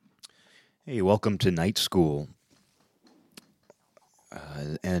Hey, welcome to Night School.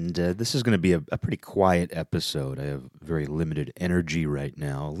 And this is going to be a pretty quiet episode. I have very limited energy right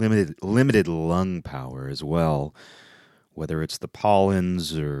now, limited lung power as well. Whether it's the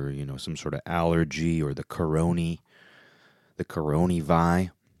pollens or some sort of allergy or the coronavi.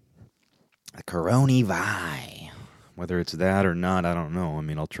 Whether it's that or not, I don't know. I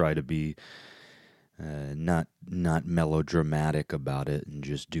mean, I'll try to be not melodramatic about it and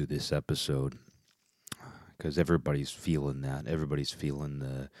just do this episode. Because everybody's feeling that. Everybody's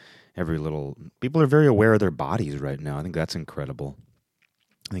feeling every little. People are very aware of their bodies right now. I think that's incredible.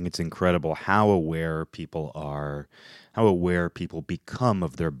 I think it's incredible how aware people are, how aware people become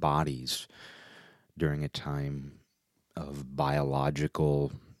of their bodies during a time of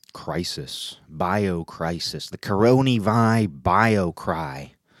biological crisis, biocrisis, the coronavi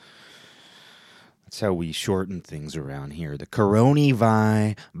biocry. That's how we shorten things around here. The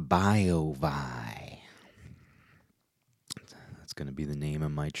coronavi biovi. That's going to be the name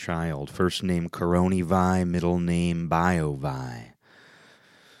of my child. First name Coronavi, middle name Biovi.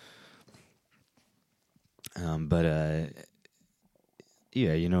 Yeah, I'm going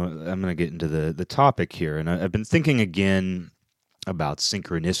to get into the topic here. And I've been thinking again about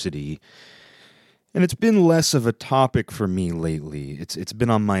synchronicity. And it's been less of a topic for me lately. It's been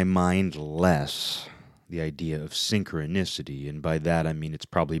on my mind less, the idea of synchronicity. And by that, I mean it's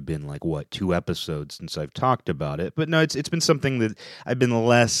probably been 2 episodes since I've talked about it. But no, it's been something that I've been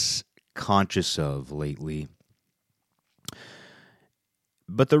less conscious of lately.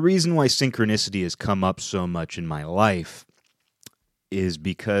 But the reason why synchronicity has come up so much in my life is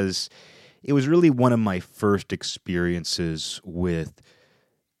because it was really one of my first experiences with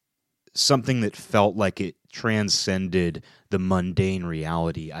something that felt like it transcended the mundane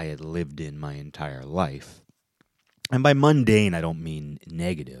reality I had lived in my entire life. And by mundane, I don't mean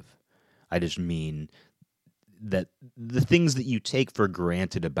negative. I just mean that the things that you take for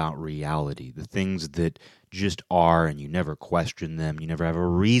granted about reality, the things that just are and you never question them, you never have a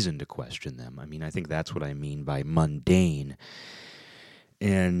reason to question them. I mean, I think that's what I mean by mundane.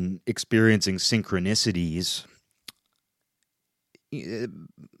 And experiencing synchronicities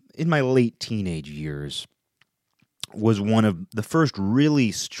in my late teenage years was one of the first really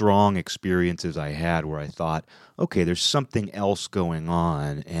strong experiences I had where I thought, okay, there's something else going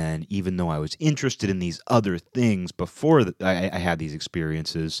on. And even though I was interested in these other things before I had these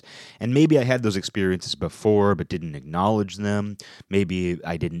experiences, and maybe I had those experiences before but didn't acknowledge them, maybe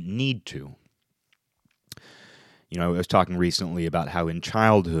I didn't need to. I was talking recently about how in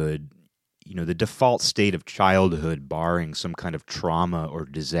childhood, the default state of childhood, barring some kind of trauma or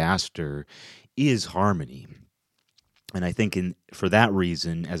disaster, is harmony. And I think for that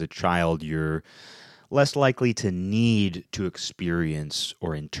reason, as a child, you're less likely to need to experience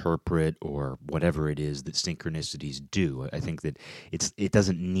or interpret or whatever it is that synchronicities do. I think that it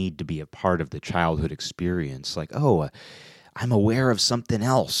doesn't need to be a part of the childhood experience. I'm aware of something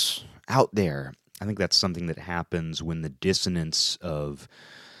else out there. I think that's something that happens when the dissonance of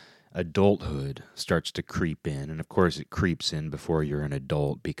adulthood starts to creep in. And of course, it creeps in before you're an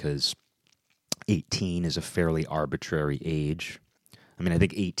adult because 18 is a fairly arbitrary age. I mean, I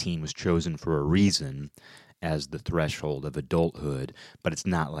think 18 was chosen for a reason as the threshold of adulthood, but it's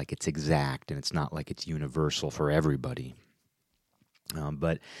not like it's exact and it's not like it's universal for everybody.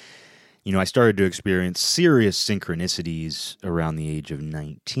 But I started to experience serious synchronicities around the age of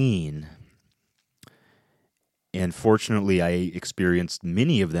 19. And fortunately, I experienced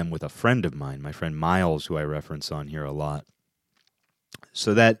many of them with a friend of mine, my friend Miles, who I reference on here a lot.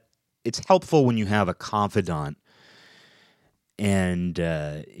 So that it's helpful when you have a confidant, and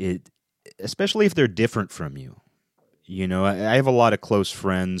especially if they're different from you. I have a lot of close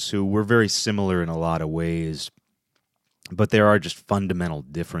friends who were very similar in a lot of ways, but there are just fundamental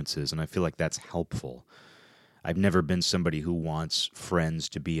differences, and I feel like that's helpful. I've never been somebody who wants friends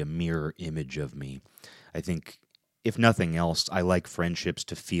to be a mirror image of me. I think, if nothing else, I like friendships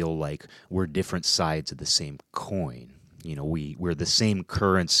to feel like we're different sides of the same coin. We're the same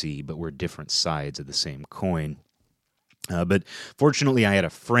currency, but we're different sides of the same coin. But fortunately, I had a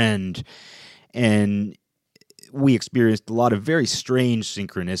friend, and we experienced a lot of very strange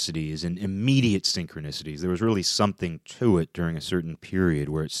synchronicities and immediate synchronicities. There was really something to it during a certain period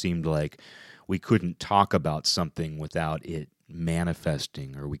where it seemed like we couldn't talk about something without it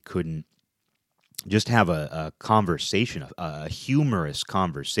manifesting, or we couldn't just have a conversation, a humorous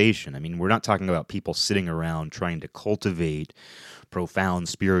conversation. I mean, we're not talking about people sitting around trying to cultivate profound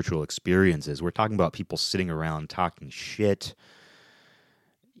spiritual experiences. We're talking about people sitting around talking shit,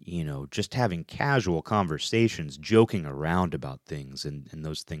 just having casual conversations, joking around about things, and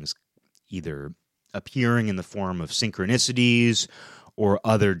those things, either appearing in the form of synchronicities or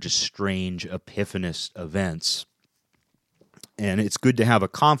other just strange epiphanous events. And it's good to have a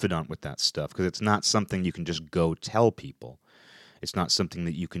confidant with that stuff because it's not something you can just go tell people. It's not something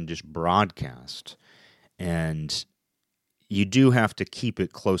that you can just broadcast. And you do have to keep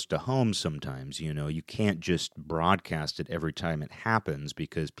it close to home sometimes. You can't just broadcast it every time it happens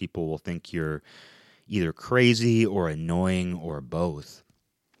because people will think you're either crazy or annoying or both.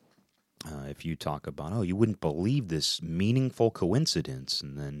 If you talk about, you wouldn't believe this meaningful coincidence,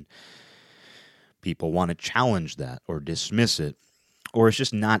 and then people want to challenge that or dismiss it, or it's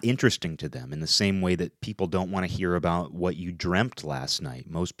just not interesting to them in the same way that people don't want to hear about what you dreamt last night.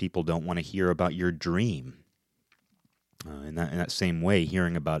 Most people don't want to hear about your dream. In that same way,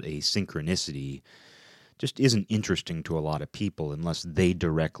 hearing about a synchronicity just isn't interesting to a lot of people unless they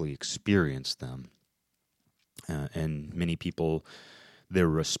directly experience them. And many people, their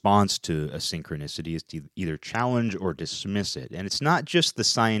response to a synchronicity is to either challenge or dismiss it. And it's not just the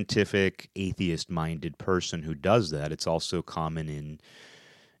scientific, atheist-minded person who does that. It's also common in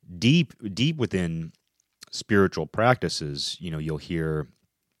deep within spiritual practices. You'll hear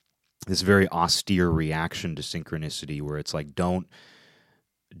this very austere reaction to synchronicity where it's like, don't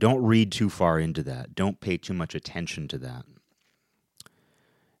read too far into that. Don't pay too much attention to that.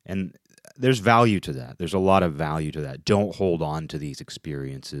 And there's value to that. There's a lot of value to that. Don't hold on to these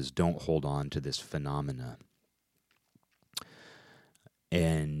experiences. Don't hold on to this phenomena.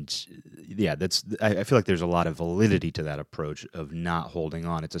 And yeah, I feel like there's a lot of validity to that approach of not holding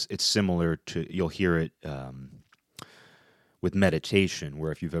on. It's similar to, you'll hear it with meditation,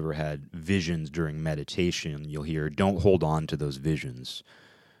 where if you've ever had visions during meditation, you'll hear, don't hold on to those visions.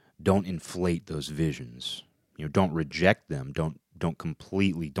 Don't inflate those visions. Don't reject them. Don't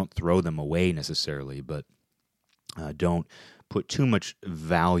throw them away necessarily, but don't put too much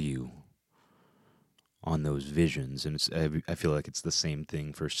value on those visions. And I feel like it's the same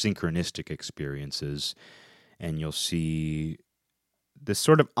thing for synchronistic experiences. And you'll see this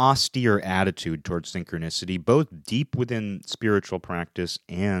sort of austere attitude towards synchronicity, both deep within spiritual practice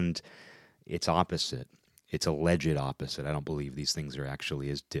and its opposite. Its alleged opposite. I don't believe these things are actually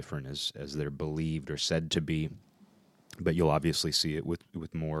as different as they're believed or said to be. But you'll obviously see it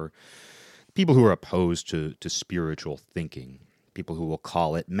with more people who are opposed to spiritual thinking, people who will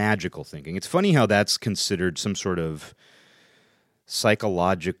call it magical thinking. It's funny how that's considered some sort of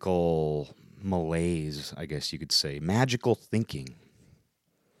psychological malaise, I guess you could say. Magical thinking.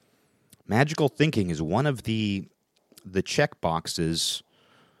 Magical thinking is one of the check boxes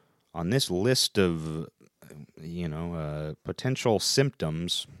on this list of, potential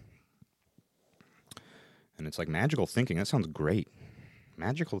symptoms. And it's like, magical thinking, that sounds great.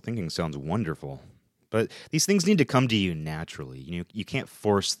 Magical thinking sounds wonderful. But these things need to come to you naturally. You can't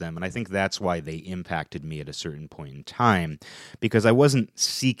force them. And I think that's why they impacted me at a certain point in time, because I wasn't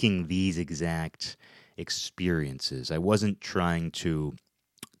seeking these exact experiences. I wasn't trying to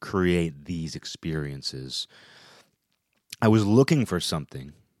create these experiences. I was looking for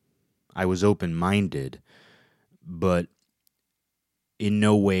something. I was open-minded, but in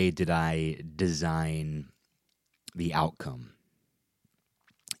no way did I design the outcome.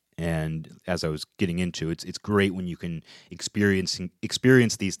 And as I was getting into, it's great when you can experience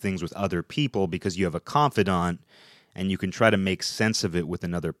these things with other people because you have a confidant and you can try to make sense of it with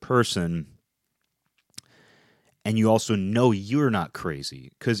another person. And you also know you're not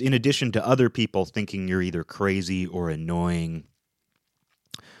crazy because in addition to other people thinking you're either crazy or annoying,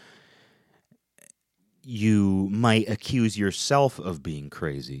 you might accuse yourself of being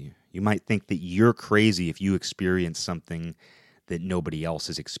crazy. You might think that you're crazy if you experience something that nobody else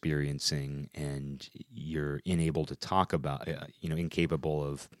is experiencing and you're unable to talk about, incapable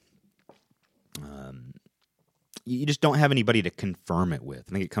of, you just don't have anybody to confirm it with.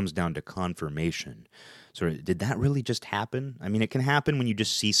 I think it comes down to confirmation. So did that really just happen? I mean, it can happen when you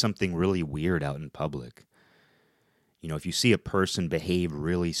just see something really weird out in public. If you see a person behave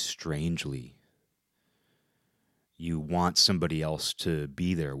really strangely, you want somebody else to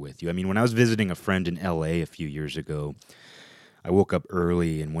be there with you. I mean, when I was visiting a friend in LA a few years ago, I woke up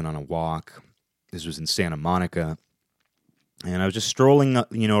early and went on a walk. This was in Santa Monica. And I was just strolling,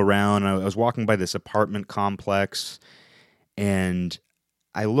 around. I was walking by this apartment complex, and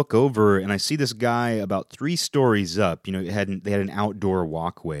I look over and I see this guy about 3 stories up. They had an outdoor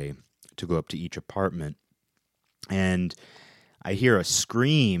walkway to go up to each apartment. And I hear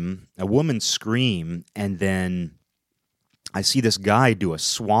a woman scream, and then I see this guy do a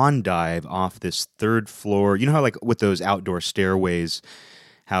swan dive off this 3rd floor. You know how, like, with those outdoor stairways,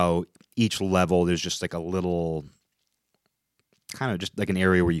 how each level there's just like a little kind of just like an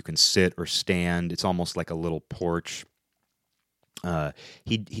area where you can sit or stand. It's almost like a little porch.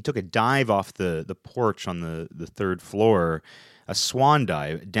 He took a dive off the porch on the third floor, a swan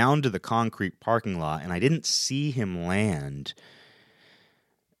dive down to the concrete parking lot, and I didn't see him land,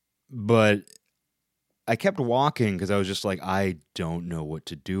 but I kept walking because I was just like, I don't know what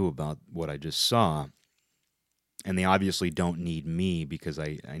to do about what I just saw. And they obviously don't need me because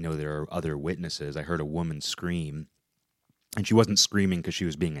I know there are other witnesses. I heard a woman scream. And she wasn't screaming because she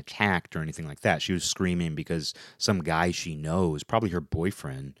was being attacked or anything like that. She was screaming because some guy she knows, probably her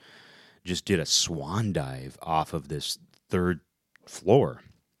boyfriend, just did a swan dive off of this third floor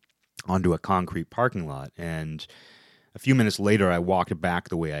onto a concrete parking lot. And a few minutes later, I walked back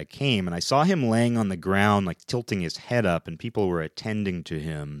the way I came, and I saw him laying on the ground, like tilting his head up, and people were attending to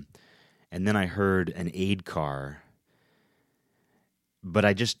him. And then I heard an aid car. But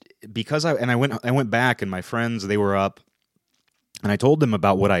I went back, and my friends, they were up. And I told them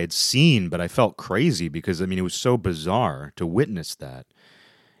about what I had seen, but I felt crazy because, it was so bizarre to witness that.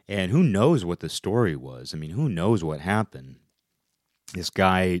 And who knows what the story was? Who knows what happened? This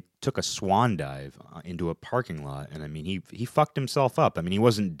guy took a swan dive into a parking lot, and he fucked himself up. He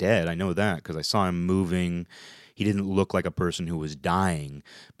wasn't dead. I know that because I saw him moving. He didn't look like a person who was dying,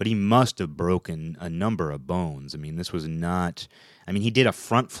 but he must have broken a number of bones. This was not. He did a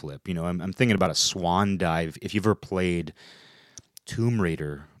front flip. I'm thinking about a swan dive. If you've ever played Tomb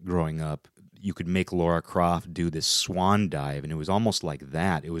Raider growing up, you could make Lara Croft do this swan dive, and it was almost like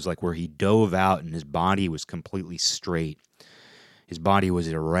that. It was like where he dove out and his body was completely straight. His body was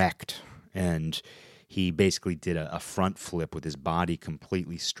erect, and he basically did a front flip with his body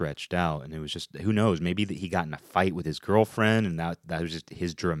completely stretched out. And it was just, who knows, maybe that he got in a fight with his girlfriend, and that was just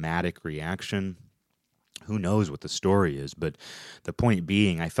his dramatic reaction. Who knows what the story is, but the point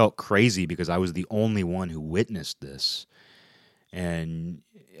being, I felt crazy because I was the only one who witnessed this. And,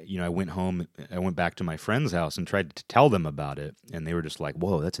 I went home, I went back to my friend's house and tried to tell them about it. And they were just like,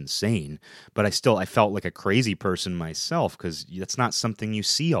 whoa, that's insane. But I felt like a crazy person myself because that's not something you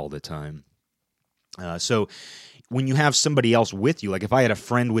see all the time. So when you have somebody else with you, like if I had a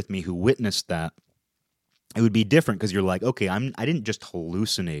friend with me who witnessed that, it would be different because you're like, okay, I didn't just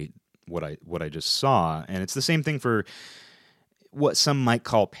hallucinate what I just saw. And it's the same thing for what some might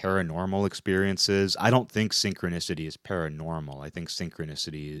call paranormal experiences. I don't think synchronicity is paranormal. I think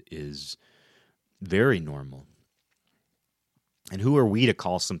synchronicity is very normal. And who are we to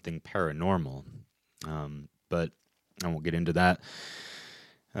call something paranormal? But I won't get into that,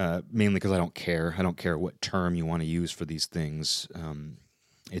 mainly because I don't care. I don't care what term you want to use for these things.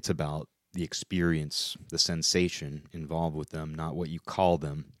 It's about the experience, the sensation involved with them, not what you call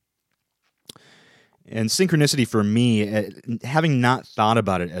them. And synchronicity for me, having not thought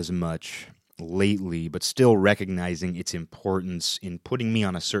about it as much lately, but still recognizing its importance in putting me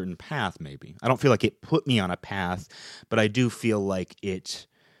on a certain path, maybe. I don't feel like it put me on a path, but I do feel like it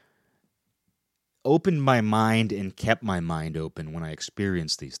opened my mind and kept my mind open when I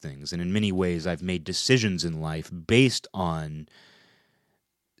experienced these things. And in many ways, I've made decisions in life based on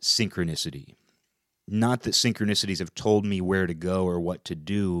synchronicity. Not that synchronicities have told me where to go or what to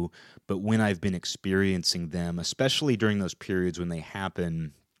do, but when I've been experiencing them, especially during those periods when they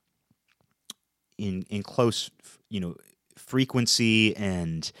happen in close, frequency,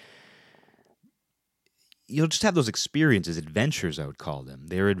 and you'll just have those experiences, adventures, I would call them.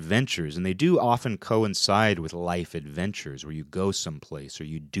 They're adventures, and they do often coincide with life adventures where you go someplace or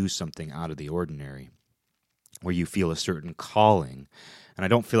you do something out of the ordinary, where you feel a certain calling. And I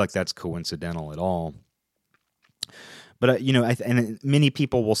don't feel like that's coincidental at all. But, and many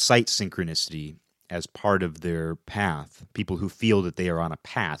people will cite synchronicity as part of their path, people who feel that they are on a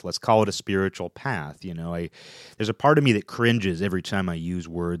path. Let's call it a spiritual path. There's a part of me that cringes every time I use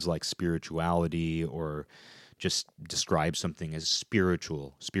words like spirituality or just describe something as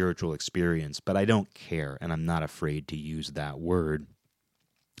spiritual experience. But I don't care, and I'm not afraid to use that word.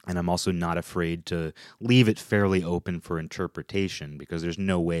 And I'm also not afraid to leave it fairly open for interpretation because there's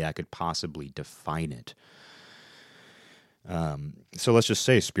no way I could possibly define it. So let's just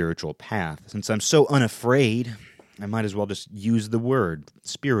say spiritual path. Since I'm so unafraid, I might as well just use the word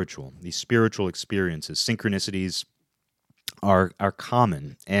spiritual. These spiritual experiences, synchronicities are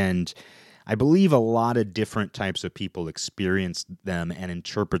common. And I believe a lot of different types of people experience them and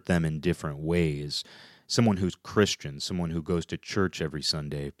interpret them in different ways. Someone who's Christian, someone who goes to church every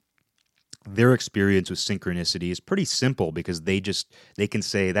Sunday, their experience with synchronicity is pretty simple because they can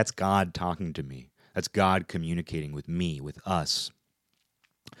say, that's God talking to me. That's God communicating with me, with us.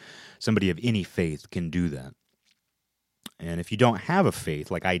 Somebody of any faith can do that. And if you don't have a faith,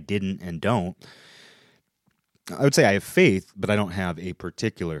 like I didn't and don't, I would say I have faith, but I don't have a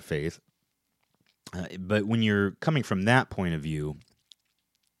particular faith. But when you're coming from that point of view,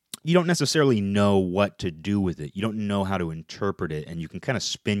 you don't necessarily know what to do with it. You don't know how to interpret it, and you can kind of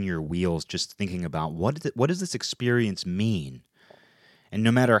spin your wheels just thinking about what does this experience mean? And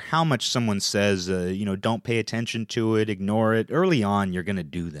no matter how much someone says, don't pay attention to it, ignore it, early on you're going to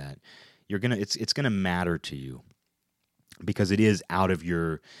do that. It's going to matter to you because it is out of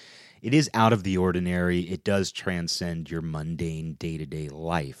the ordinary. It does transcend your mundane day-to-day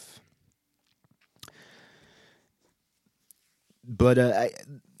life. But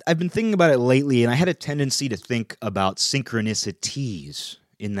I've been thinking about it lately, and I had a tendency to think about synchronicities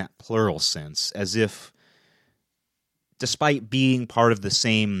in that plural sense, as if despite being part of the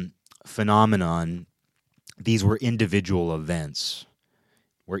same phenomenon, these were individual events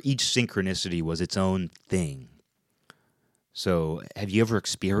where each synchronicity was its own thing. So, have you ever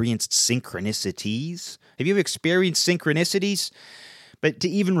experienced synchronicities? Have you ever experienced synchronicities? But to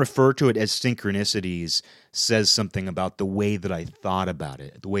even refer to it as synchronicities says something about the way that I thought about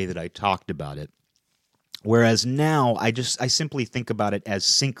it, the way that I talked about it. Whereas now, I simply think about it as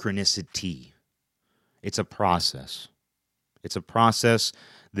synchronicity. It's a process. It's a process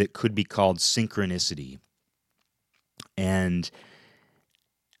that could be called synchronicity. And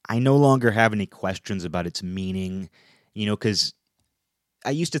I no longer have any questions about its meaning, because I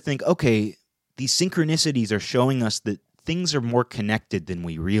used to think, okay, these synchronicities are showing us that things are more connected than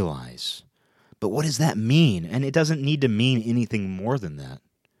we realize. But what does that mean? And it doesn't need to mean anything more than that.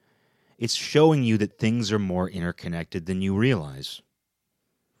 It's showing you that things are more interconnected than you realize.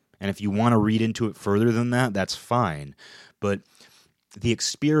 And if you want to read into it further than that, that's fine. But the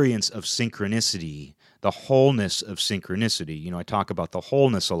experience of synchronicity, the wholeness of synchronicity, I talk about the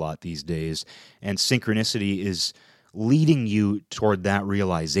wholeness a lot these days, and synchronicity is leading you toward that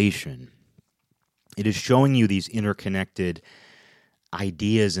realization. It is showing you these interconnected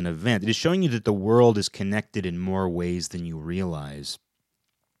ideas and events. It is showing you that the world is connected in more ways than you realize.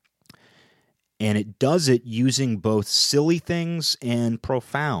 And it does it using both silly things and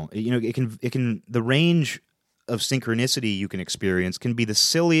profound. It can the range of synchronicity you can experience can be the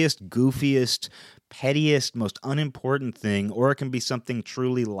silliest, goofiest, pettiest, most unimportant thing, or it can be something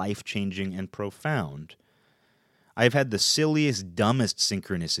truly life-changing and profound. I've had the silliest, dumbest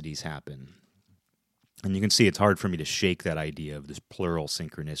synchronicities happen. And you can see it's hard for me to shake that idea of this plural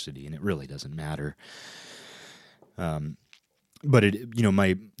synchronicity, and it really doesn't matter. But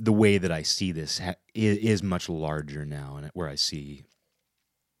the way that I see this is much larger now, and where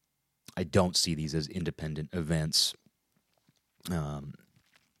I don't see these as independent events.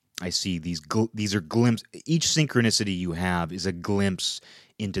 I see these are glimpses. Each synchronicity you have is a glimpse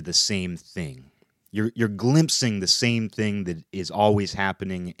into the same thing. You're glimpsing the same thing that is always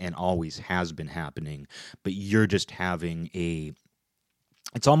happening and always has been happening, but you're just having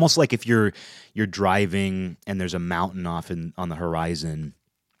it's almost like if you're driving and there's a mountain off on the horizon,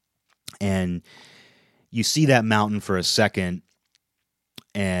 and you see that mountain for a second,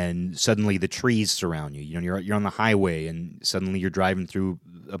 and suddenly the trees surround you. You're on the highway, and suddenly you're driving through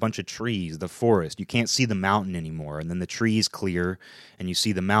a bunch of trees, the forest. You can't see the mountain anymore, and then the trees clear, and you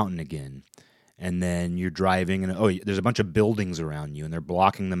see the mountain again. And then you're driving, and there's a bunch of buildings around you, and they're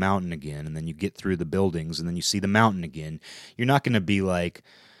blocking the mountain again. And then you get through the buildings, and then you see the mountain again. You're not going to be like,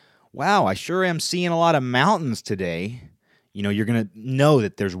 wow, I sure am seeing a lot of mountains today. You're going to know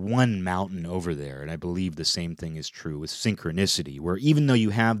that there's one mountain over there. And I believe the same thing is true with synchronicity, where even though you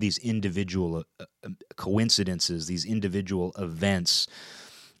have these individual coincidences, these individual events,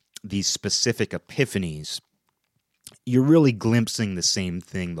 these specific epiphanies, you're really glimpsing the same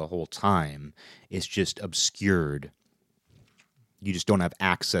thing the whole time. It's just obscured. You just don't have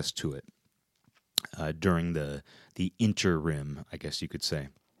access to it during the interim, I guess you could say.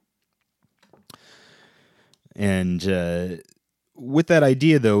 And with that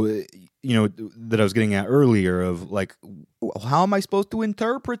idea, though, that I was getting at earlier of like, how am I supposed to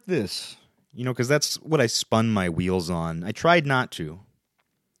interpret this? Because that's what I spun my wheels on. I tried not to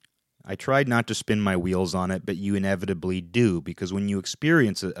spin my wheels on it, but you inevitably do, because when you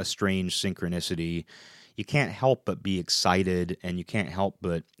experience a strange synchronicity, you can't help but be excited, and you can't help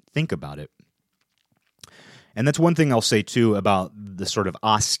but think about it. And that's one thing I'll say, too, about the sort of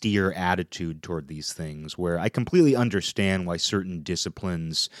austere attitude toward these things, where I completely understand why certain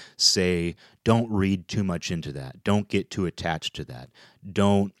disciplines say, don't read too much into that, don't get too attached to that,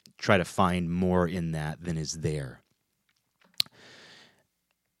 don't try to find more in that than is there.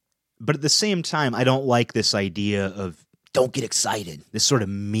 But at the same time, I don't like this idea of don't get excited, this sort of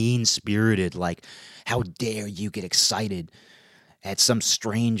mean-spirited, like, how dare you get excited? at some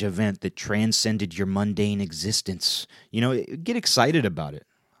strange event that transcended your mundane existence. Get excited about it.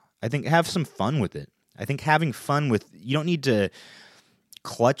 I think have some fun with it. I think having fun with, you don't need to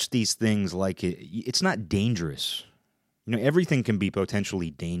clutch these things like it's not dangerous. Everything can be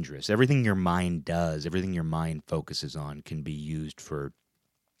potentially dangerous. Everything your mind does, everything your mind focuses on can be used for,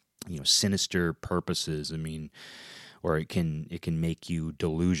 sinister purposes. I mean, or it can make you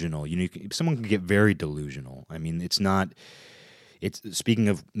delusional. Someone can get very delusional. I mean, speaking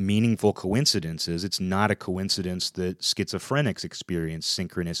of meaningful coincidences, it's not a coincidence that schizophrenics experience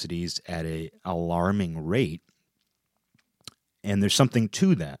synchronicities at an alarming rate. And there's something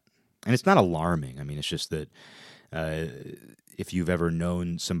to that. And it's not alarming. I mean, it's just that if you've ever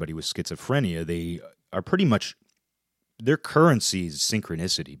known somebody with schizophrenia, they are pretty much, their currency is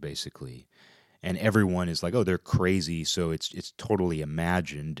synchronicity, basically. And everyone is like, oh, they're crazy, so it's totally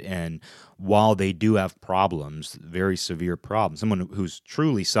imagined. And while they do have problems, very severe problems, someone who's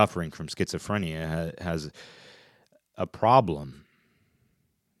truly suffering from schizophrenia has a problem.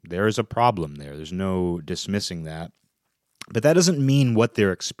 There is a problem there. There's no dismissing that. But that doesn't mean what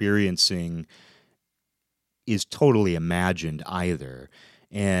they're experiencing is totally imagined either.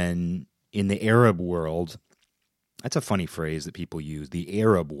 And in the Arab world, that's a funny phrase that people use, the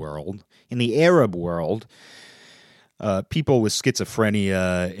Arab world. In the Arab world, people with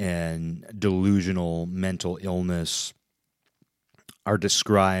schizophrenia and delusional mental illness are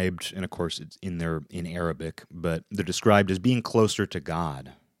described, and of course it's in Arabic, but they're described as being closer to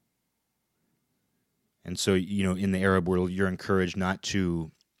God. And so, in the Arab world, you're encouraged not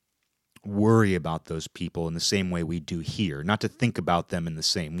to worry about those people in the same way we do here, not to think about them in the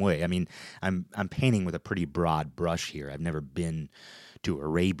same way. I mean, I'm painting with a pretty broad brush here. I've never been to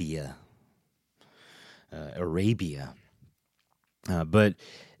Arabia. But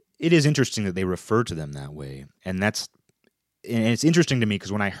it is interesting that they refer to them that way. And it's interesting to me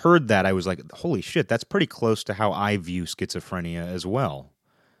because when I heard that, I was like, holy shit, that's pretty close to how I view schizophrenia as well.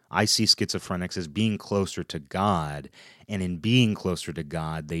 I see schizophrenics as being closer to God, and in being closer to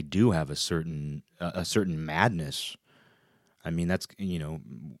God, they do have a certain madness. I mean, that's,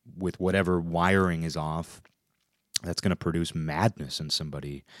 with whatever wiring is off, that's going to produce madness in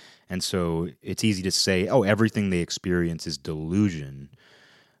somebody. And so it's easy to say, oh, everything they experience is delusion,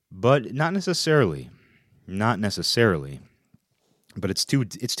 but not necessarily. Not necessarily. But it's too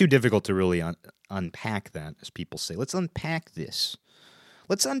difficult to really unpack that, as people say. Let's unpack this.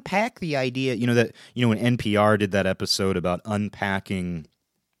 Let's unpack the idea, when NPR did that episode about unpacking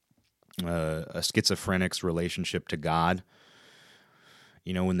a schizophrenic's relationship to God,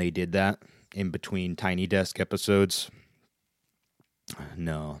 when they did that in between Tiny Desk episodes.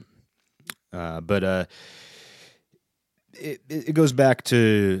 No. But it goes back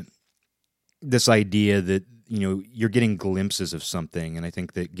to this idea that, you're getting glimpses of something, and I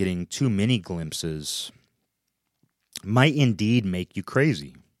think that getting too many glimpses might indeed make you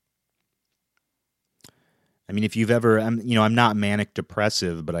crazy. I mean, if you've ever, I'm not manic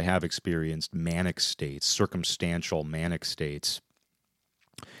depressive, but I have experienced manic states, circumstantial manic states.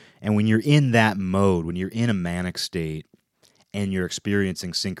 And when you're in that mode, when you're in a manic state and you're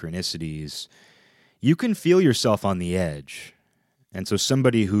experiencing synchronicities, you can feel yourself on the edge. And so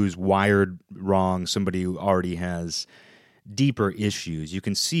somebody who's wired wrong, somebody who already has deeper issues, you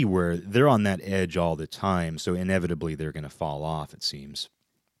can see where they're on that edge all the time, so inevitably they're going to fall off, it seems.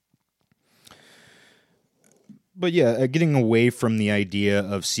 But yeah, getting away from the idea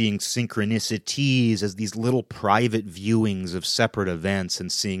of seeing synchronicities as these little private viewings of separate events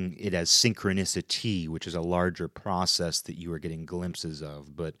and seeing it as synchronicity, which is a larger process that you are getting glimpses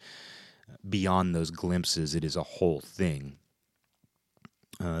of, but beyond those glimpses, it is a whole thing.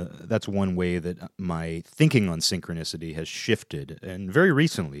 That's one way that my thinking on synchronicity has shifted, and very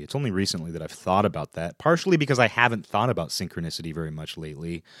recently. It's only recently that I've thought about that, partially because I haven't thought about synchronicity very much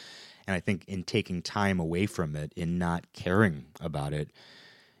lately, and I think in taking time away from it, in not caring about it,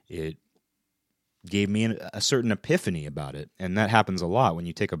 it gave me a certain epiphany about it, and that happens a lot. When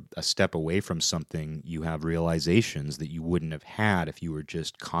you take a step away from something, you have realizations that you wouldn't have had if you were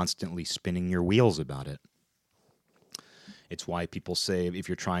just constantly spinning your wheels about it. It's why people say, if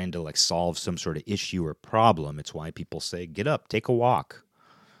you're trying to solve some sort of issue or problem, it's why people say, get up, take a walk.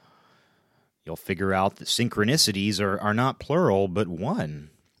 You'll figure out that synchronicities are not plural, but one.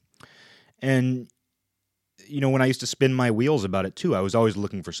 And, when I used to spin my wheels about it too, I was always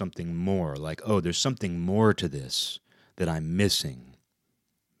looking for something more. Like, oh, there's something more to this that I'm missing.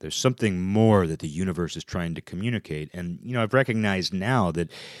 There's something more that the universe is trying to communicate. And, I've recognized now that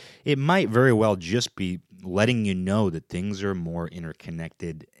it might very well just be letting you know that things are more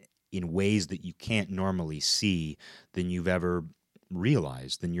interconnected in ways that you can't normally see than you've ever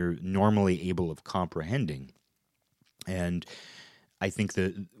realize, than you're normally able of comprehending. And I think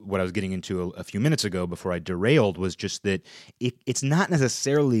that what I was getting into a few minutes ago before I derailed was just that it's not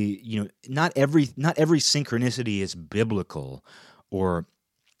necessarily, not every synchronicity is biblical or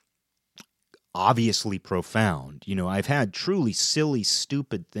obviously profound. I've had truly silly,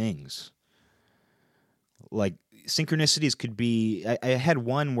 stupid things. Like synchronicities could be. I had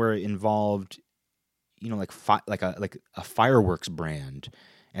one where it involved, like a fireworks brand,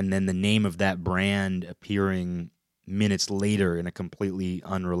 and then the name of that brand appearing minutes later in a completely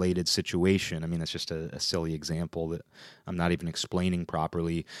unrelated situation. I mean, that's just a silly example that I'm not even explaining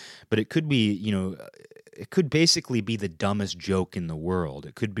properly. But it could be, it could basically be the dumbest joke in the world.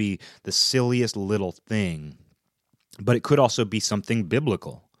 It could be the silliest little thing, but it could also be something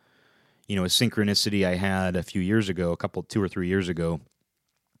biblical. A synchronicity I had a few years ago, 2 or 3 years ago,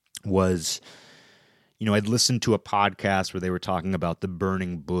 was, I'd listened to a podcast where they were talking about the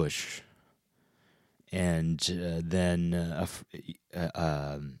burning bush. And then a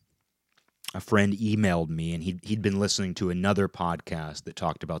friend emailed me, and he'd been listening to another podcast that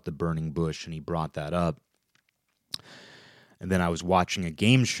talked about the burning bush, and he brought that up. And then I was watching a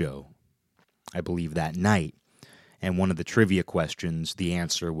game show, I believe that night, and one of the trivia questions, the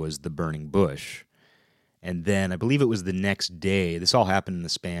answer was the burning bush. And then I believe it was the next day, this all happened in the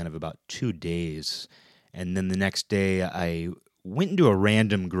span of about 2 days, and then the next day I went into a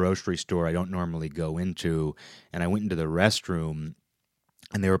random grocery store I don't normally go into, and I went into the restroom,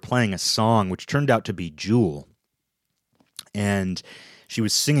 and they were playing a song which turned out to be Jewel. And she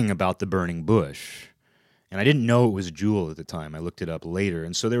was singing about the burning bush. And I didn't know it was Jewel at the time. I looked it up later.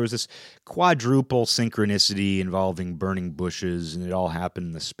 And so there was this quadruple synchronicity involving burning bushes, and it all happened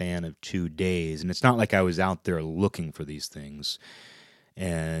in the span of 2 days. And it's not like I was out there looking for these things.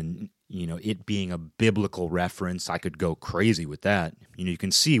 And it being a biblical reference, I could go crazy with that. You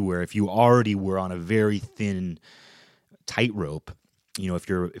can see where if you already were on a very thin tightrope, if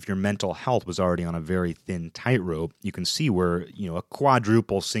your mental health was already on a very thin tightrope, you can see where, a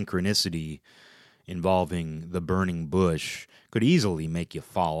quadruple synchronicity involving the burning bush could easily make you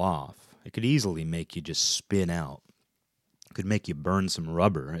fall off. It could easily make you just spin out. It could make you burn some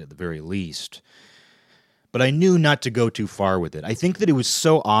rubber at the very least. But I knew not to go too far with it. I think that it was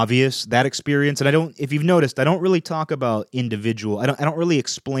so obvious, that experience, and if you've noticed, I don't really talk about I don't really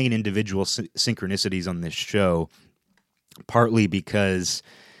explain individual synchronicities on this show, partly because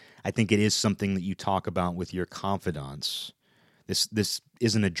I think it is something that you talk about with your confidants. This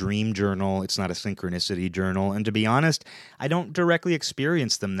isn't a dream journal, it's not a synchronicity journal, and to be honest, I don't directly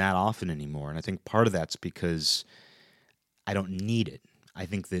experience them that often anymore, and I think part of that's because I don't need it. I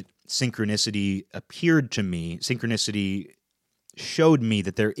think that synchronicity showed me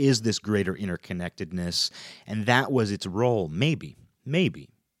that there is this greater interconnectedness, and that was its role, maybe.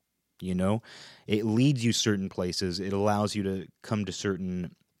 It leads you certain places, it allows you to come to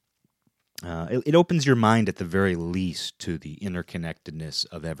certain, it opens your mind at the very least to the interconnectedness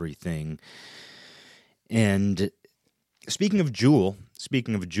of everything. And speaking of Jewel,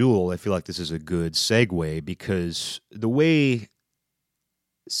 I feel like this is a good segue, because the way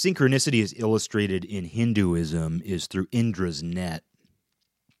synchronicity is illustrated in Hinduism is through Indra's net,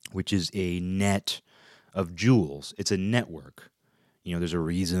 which is a net of jewels. It's a network. There's a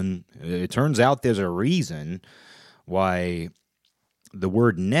reason. It turns out there's a reason why the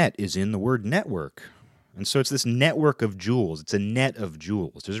word net is in the word network. And so it's this network of jewels. It's a net of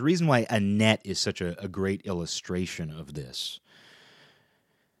jewels. There's a reason why a net is such a great illustration of this.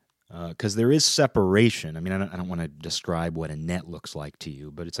 Because there is separation. I mean, I don't want to describe what a net looks like to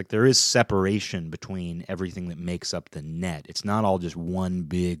you, but it's like there is separation between everything that makes up the net. It's not all just one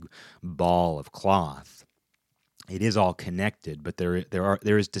big ball of cloth. It is all connected, but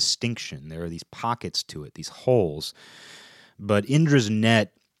there is distinction. There are these pockets to it, these holes. But Indra's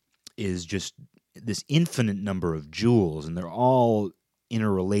net is just this infinite number of jewels, and they're all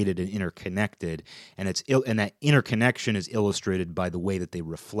interrelated and interconnected, and that interconnection is illustrated by the way that they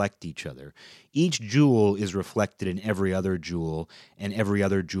reflect each other. Each jewel is reflected in every other jewel, and every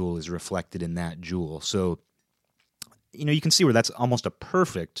other jewel is reflected in that jewel. So, you can see where that's almost a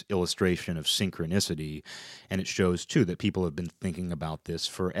perfect illustration of synchronicity, and it shows, too, that people have been thinking about this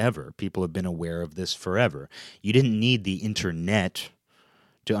forever. People have been aware of this forever. You didn't need the internet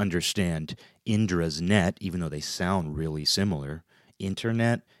to understand Indra's net, even though they sound really similar.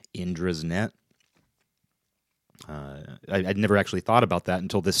 Internet, Indra's net. I'd never actually thought about that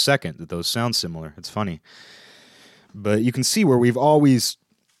until this second, that those sound similar. It's funny. But you can see where we've always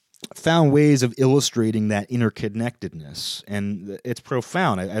found ways of illustrating that interconnectedness, and it's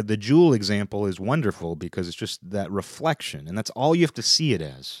profound. The Joule example is wonderful because it's just that reflection, and that's all you have to see it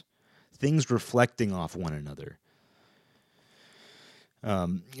as, things reflecting off one another.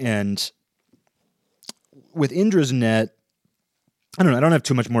 And with Indra's net, I don't have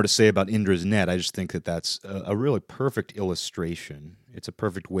too much more to say about Indra's net. I just think that that's a really perfect illustration. It's a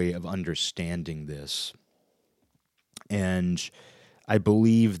perfect way of understanding this. And I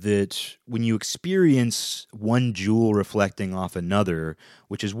believe that when you experience one jewel reflecting off another,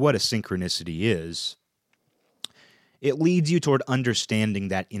 which is what a synchronicity is, it leads you toward understanding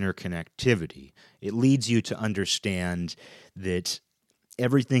that interconnectivity. It leads you to understand that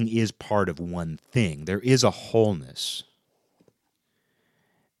everything is part of one thing. There is a wholeness.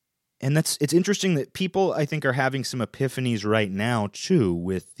 And it's interesting that people, I think, are having some epiphanies right now, too,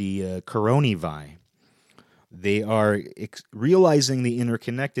 with the coronavirus. They are realizing the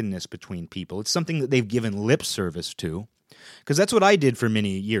interconnectedness between people. It's something that they've given lip service to, because that's what I did for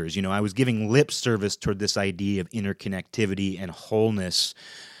many years. I was giving lip service toward this idea of interconnectivity and wholeness,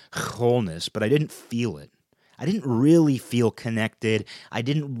 but I didn't feel it. I didn't really feel connected. I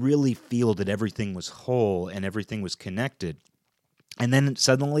didn't really feel that everything was whole and everything was connected. And then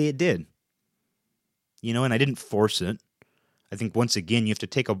suddenly it did. And I didn't force it. I think, once again, you have to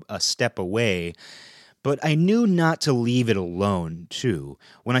take a step away. But I knew not to leave it alone, too.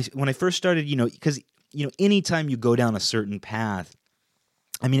 When I first started, because, anytime you go down a certain path,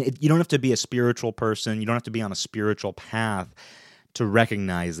 you don't have to be a spiritual person. You don't have to be on a spiritual path to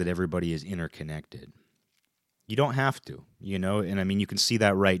recognize that everybody is interconnected. You don't have to, and you can see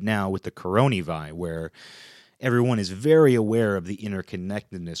that right now with the coronavirus, where everyone is very aware of the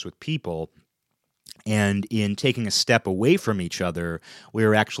interconnectedness with people. And in taking a step away from each other,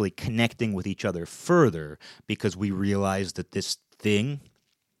 we're actually connecting with each other further, because we realize that this thing,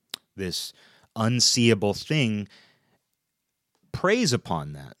 this unseeable thing, preys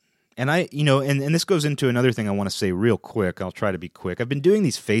upon that. And and this goes into another thing I want to say real quick. I'll try to be quick. I've been doing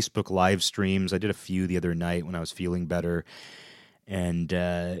these Facebook live streams. I did a few the other night when I was feeling better. And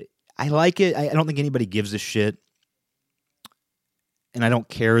I like it. I don't think anybody gives a shit. And I don't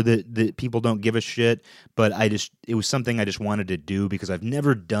care that people don't give a shit, but it was something I just wanted to do because I've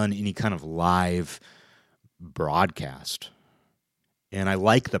never done any kind of live broadcast. And I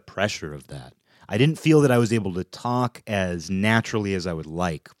like the pressure of that. I didn't feel that I was able to talk as naturally as I would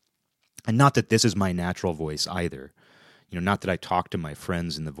like. And not that this is my natural voice either. Not that I talk to my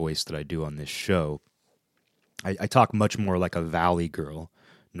friends in the voice that I do on this show. I talk much more like a valley girl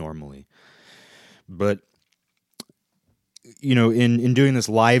normally. But in doing this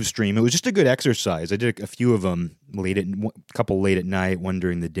live stream, it was just a good exercise. I did a few of them a couple late at night, one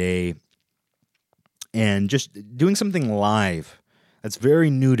during the day, and just doing something live. That's very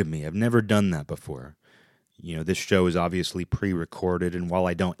new to me. I've never done that before. This show is obviously pre-recorded, and while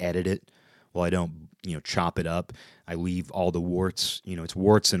I don't edit it, while I don't, chop it up, I leave all the warts. It's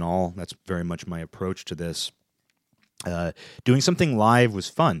warts and all. That's very much my approach to this. Doing something live was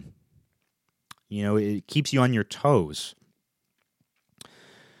fun. It keeps you on your toes.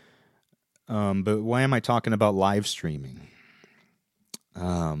 But why am I talking about live streaming?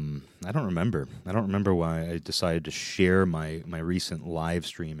 I don't remember. I don't remember why I decided to share my recent live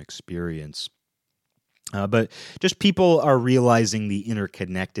stream experience. But just people are realizing the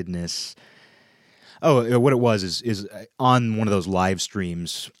interconnectedness. Oh, what it was is on one of those live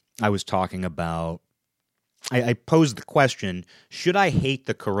streams, I was talking about, I posed the question, should I hate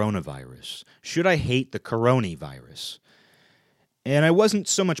the coronavirus? Should I hate the coronavirus? And I wasn't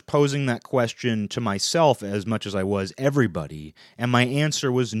so much posing that question to myself as much as I was everybody, and my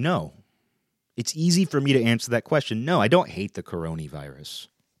answer was no. It's easy for me to answer that question. No, I don't hate the coronavirus.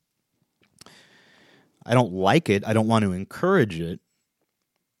 I don't like it. I don't want to encourage it.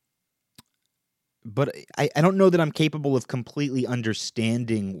 But I don't know that I'm capable of completely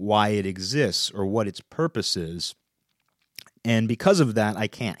understanding why it exists or what its purpose is. And because of that, I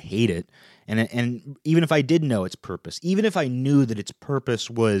can't hate it. And even if I did know its purpose, even if I knew that its purpose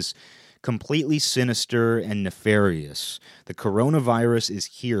was completely sinister and nefarious, the coronavirus is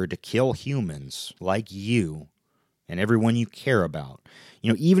here to kill humans like you and everyone you care about.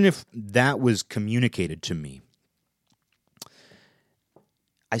 Even if that was communicated to me,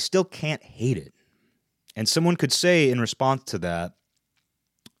 I still can't hate it. And someone could say in response to that,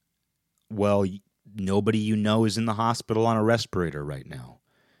 well, nobody you know is in the hospital on a respirator right now.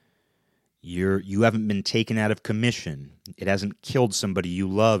 You haven't been taken out of commission. It hasn't killed somebody you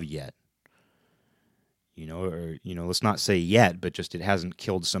love yet. Let's not say yet, but just it hasn't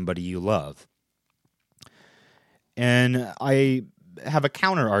killed somebody you love. And I have a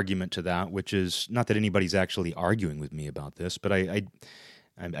counter argument to that, which is not that anybody's actually arguing with me about this, but I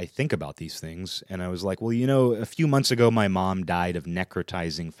think about these things, and I was like, well, a few months ago, my mom died of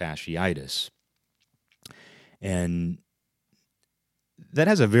necrotizing fasciitis, and that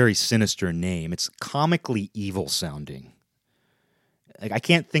has a very sinister name. It's comically evil sounding. Like, I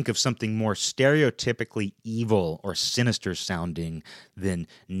can't think of something more stereotypically evil or sinister sounding than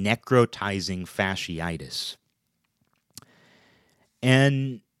necrotizing fasciitis.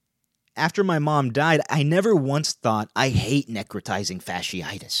 And after my mom died, I never once thought, I hate necrotizing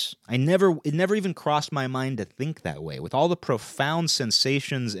fasciitis. It never even crossed my mind to think that way. With all the profound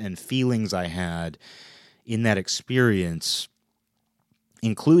sensations and feelings I had in that experience,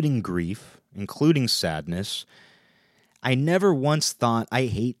 including grief, including sadness, I never once thought, I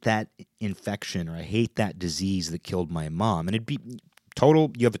hate that infection or I hate that disease that killed my mom. And it'd be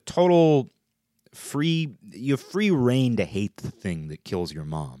total, you have free reign to hate the thing that kills your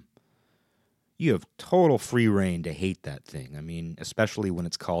mom. You have total free reign to hate that thing. I mean, especially when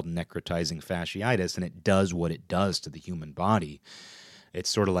it's called necrotizing fasciitis and it does what it does to the human body. It's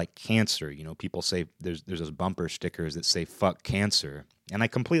sort of like cancer. People say there's those bumper stickers that say "fuck cancer," and I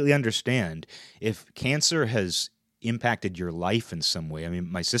completely understand. If cancer has impacted your life in some way, I mean,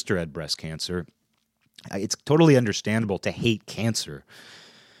 my sister had breast cancer. It's totally understandable to hate cancer.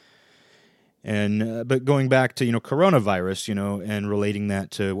 And but going back to coronavirus, and relating that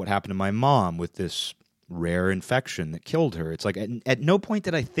to what happened to my mom with this rare infection that killed her, it's like at no point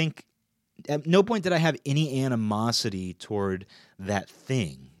did I have any animosity toward that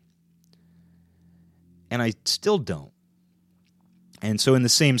thing, and I still don't. And so in the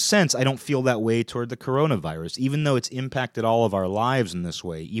same sense, I don't feel that way toward the coronavirus, even though it's impacted all of our lives in this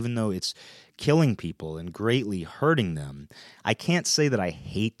way, even though it's killing people and greatly hurting them. I can't say that I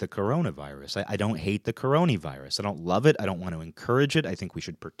hate the coronavirus. I don't hate the coronavirus. I don't love it. I don't want to encourage it. I think we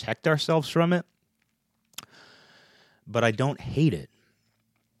should protect ourselves from it. But I don't hate it.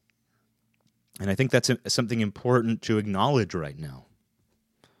 And I think that's something important to acknowledge right now.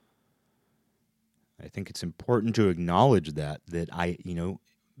 I think it's important to acknowledge that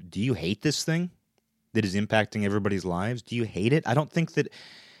do you hate this thing that is impacting everybody's lives? Do you hate it? I don't think that.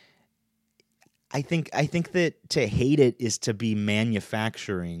 I think that to hate it is to be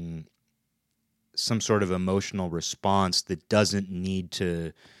manufacturing some sort of emotional response that doesn't need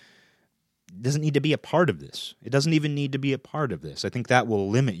to be a part of this. It doesn't even need to be a part of this. I think that will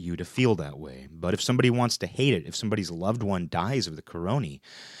limit you to feel that way. But if somebody wants to hate it, if somebody's loved one dies of the corona,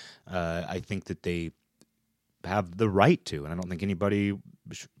 I think that they have the right to, and I don't think anybody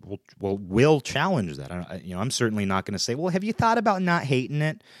will challenge that. I'm certainly not going to say, well, have you thought about not hating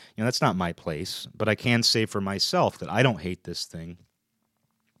it? That's not my place. But I can say for myself that I don't hate this thing.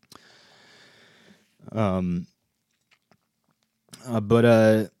 Going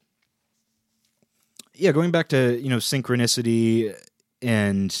back to synchronicity,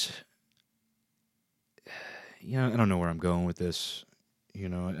 and I don't know where I'm going with this.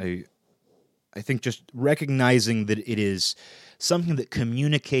 I think just recognizing that it is something that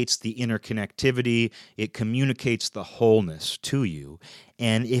communicates the interconnectivity, it communicates the wholeness to you.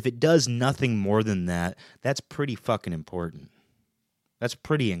 And if it does nothing more than that, that's pretty fucking important. That's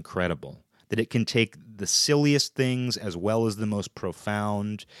pretty incredible. That it can take the silliest things as well as the most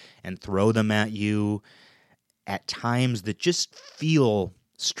profound and throw them at you at times that just feel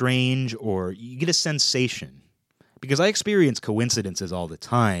strange, or you get a sensation. Because I experience coincidences all the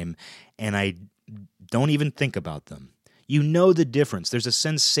time, and I don't even think about them. You know the difference. There's a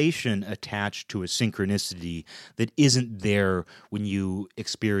sensation attached to a synchronicity that isn't there when you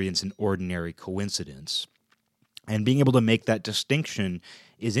experience an ordinary coincidence. And being able to make that distinction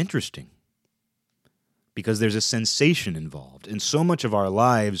is interesting, because there's a sensation involved. In so much of our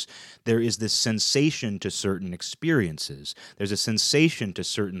lives, there is this sensation to certain experiences. There's a sensation to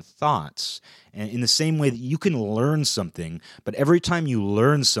certain thoughts. And in the same way that you can learn something, but every time you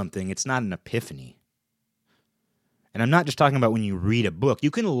learn something, it's not an epiphany. And I'm not just talking about when you read a book. You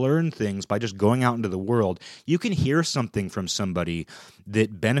can learn things by just going out into the world. You can hear something from somebody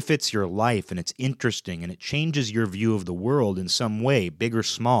that benefits your life, and it's interesting, and it changes your view of the world in some way, big or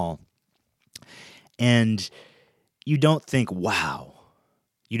small. And you don't think, wow.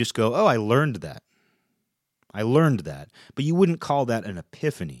 You just go, oh, I learned that. But you wouldn't call that an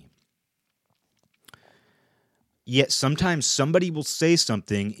epiphany. Yet sometimes somebody will say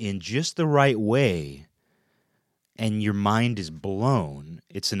something in just the right way, and your mind is blown.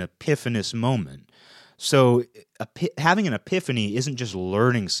 It's an epiphanous moment. So having an epiphany isn't just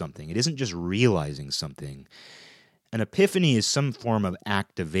learning something. It isn't just realizing something. An epiphany is some form of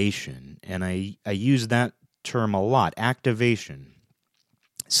activation, and I use that term a lot, activation.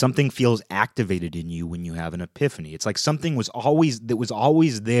 Something feels activated in you when you have an epiphany. It's like something was always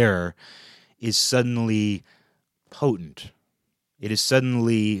there is suddenly potent. It is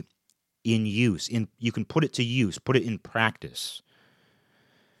suddenly in use. You can put it to use, put it in practice.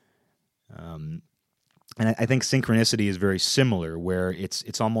 And I think synchronicity is very similar, where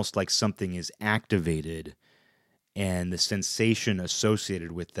it's almost like something is activated, and the sensation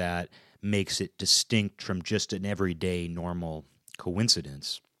associated with that makes it distinct from just an everyday normal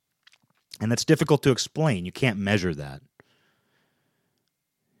coincidence. And that's difficult to explain. You can't measure that.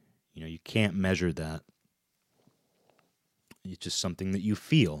 You can't measure that. It's just something that you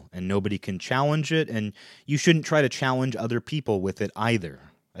feel, and nobody can challenge it, and you shouldn't try to challenge other people with it either.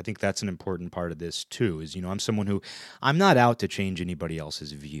 I think that's an important part of this too, is, I'm someone who, I'm not out to change anybody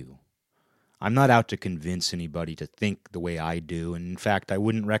else's view. I'm not out to convince anybody to think the way I do, and in fact, I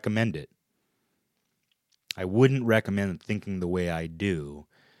wouldn't recommend it. I wouldn't recommend thinking the way I do,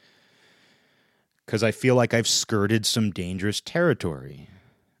 because I feel like I've skirted some dangerous territory.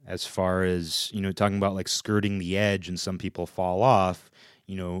 As far as, talking about like skirting the edge and some people fall off,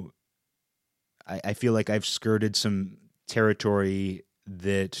 I feel like I've skirted some territory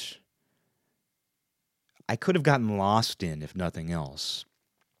that I could have gotten lost in, if nothing else.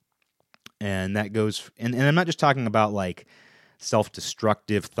 And that goes, and I'm not just talking about like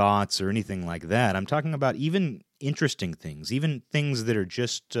self-destructive thoughts or anything like that. I'm talking about even interesting things, even things that are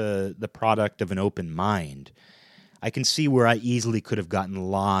just the product of an open mind. I can see where I easily could have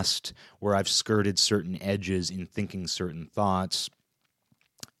gotten lost, where I've skirted certain edges in thinking certain thoughts.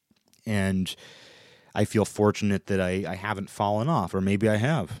 And I feel fortunate that I haven't fallen off, or maybe I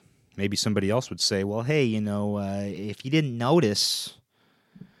have. Maybe somebody else would say, well, hey, if you didn't notice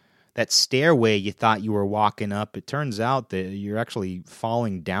that stairway you thought you were walking up, it turns out that you're actually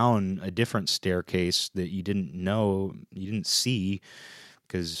falling down a different staircase that you didn't know, you didn't see,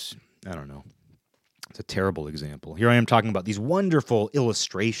 because, I don't know. It's a terrible example. Here I am talking about these wonderful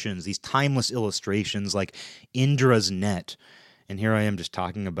illustrations, these timeless illustrations like Indra's Net. And here I am just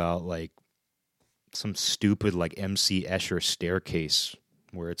talking about like some stupid like MC Escher staircase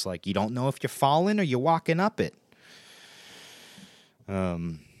where it's like you don't know if you're falling or you're walking up it.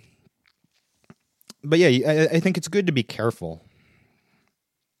 But yeah, I think it's good to be careful,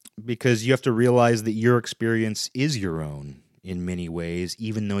 because you have to realize that your experience is your own in many ways,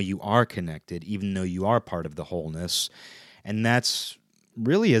 even though you are connected, even though you are part of the wholeness. And that's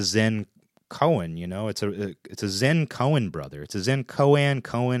really a Zen koan, it's a Zen koan, brother. It's a Zen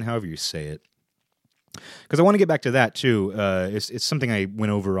koan, however you say it. Because I want to get back to that too. It's something I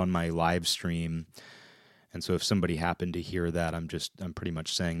went over on my live stream. And so if somebody happened to hear that, I'm pretty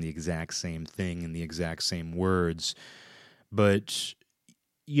much saying the exact same thing in the exact same words. But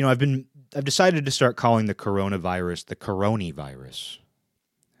I've decided to start calling the coronavirus the coronavirus.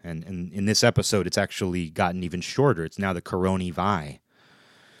 And in this episode, it's actually gotten even shorter. It's now the coronavi.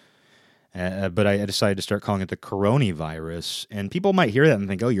 But I decided to start calling it the coronavirus. And people might hear that and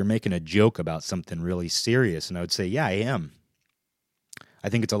think, oh, you're making a joke about something really serious. And I would say, yeah, I am. I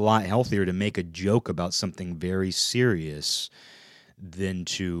think it's a lot healthier to make a joke about something very serious than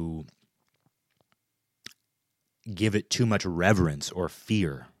to give it too much reverence or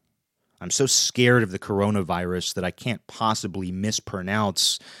fear. I'm so scared of the coronavirus that I can't possibly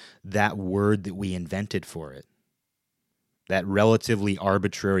mispronounce that word that we invented for it. That relatively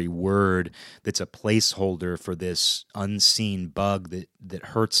arbitrary word that's a placeholder for this unseen bug that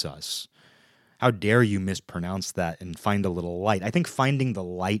hurts us. How dare you mispronounce that and find a little light? I think finding the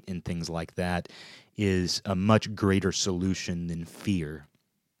light in things like that is a much greater solution than fear.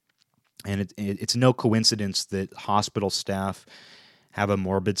 And it's no coincidence that hospital staff have a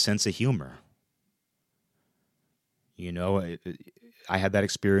morbid sense of humor. I had that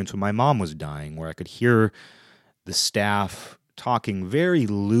experience when my mom was dying, where I could hear the staff talking very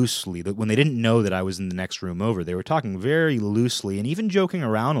loosely. When they didn't know that I was in the next room over, they were talking very loosely and even joking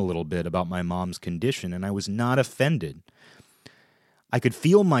around a little bit about my mom's condition, and I was not offended. I could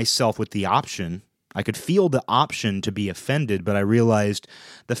feel myself with the option. I could feel the option to be offended, but I realized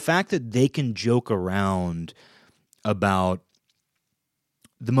the fact that they can joke around about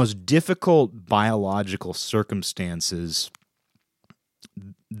the most difficult biological circumstances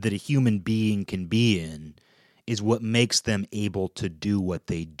that a human being can be in is what makes them able to do what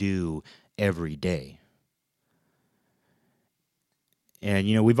they do every day. And,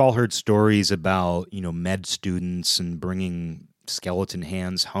 we've all heard stories about, med students and bringing skeleton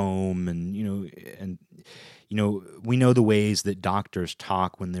hands home, and we know the ways that doctors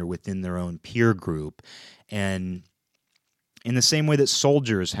talk when they're within their own peer group, and in the same way that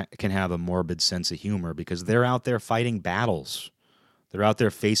soldiers can have a morbid sense of humor because they're out there fighting battles. They're out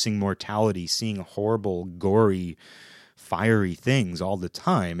there facing mortality, seeing horrible, gory, fiery things all the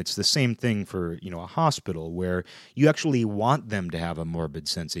time. It's the same thing for, a hospital where you actually want them to have a morbid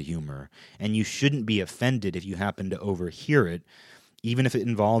sense of humor, and you shouldn't be offended if you happen to overhear it, even if it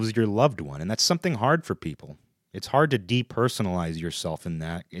involves your loved one. And that's something hard for people. It's hard to depersonalize yourself in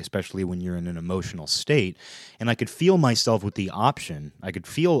that, especially when you're in an emotional state. And I could feel myself with the option.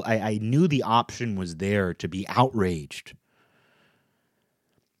 I knew the option was there to be outraged.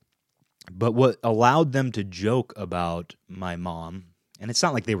 But what allowed them to joke about my mom, and it's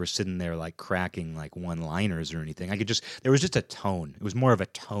not like they were sitting there like cracking like one-liners or anything. There was just a tone. It was more of a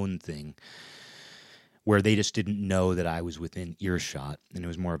tone thing where they just didn't know that I was within earshot, and it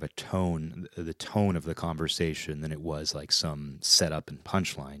was more of a tone, the tone of the conversation than it was like some setup and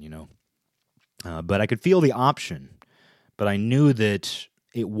punchline, But I could feel the option, but I knew that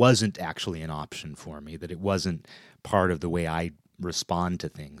it wasn't actually an option for me, that it wasn't part of the way I respond to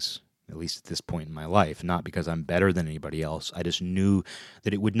things, at least at this point in my life, not because I'm better than anybody else. I just knew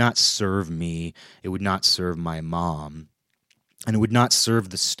that it would not serve me, it would not serve my mom, and it would not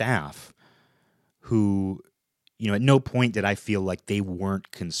serve the staff who, at no point did I feel like they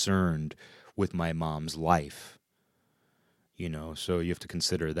weren't concerned with my mom's life. So you have to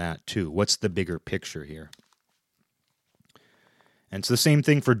consider that too. What's the bigger picture here? And it's the same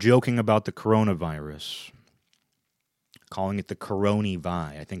thing for joking about the coronavirus, calling it the coronivi.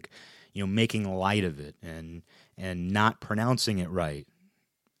 I think, making light of it and not pronouncing it right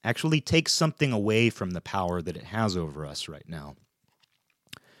actually takes something away from the power that it has over us right now.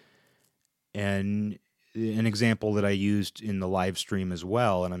 And an example that I used in the live stream as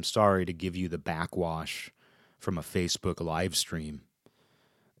well, and I'm sorry to give you the backwash from a Facebook live stream.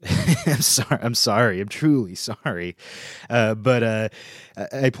 I'm sorry. I'm truly sorry. But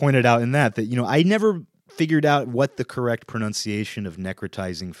I pointed out in that, I never figured out what the correct pronunciation of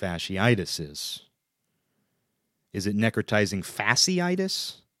necrotizing fasciitis is. Is it necrotizing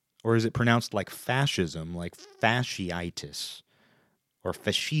fasciitis? Or is it pronounced like fascism, like fasciitis or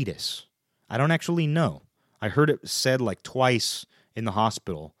fasciitis? I don't actually know. I heard it said like twice in the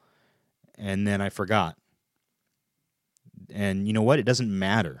hospital, and then I forgot. And you know what? It doesn't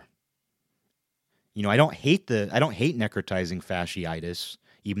matter. I don't hate necrotizing fasciitis,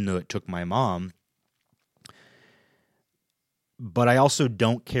 even though it took my mom. But I also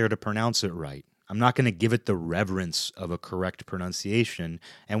don't care to pronounce it right. I'm not going to give it the reverence of a correct pronunciation.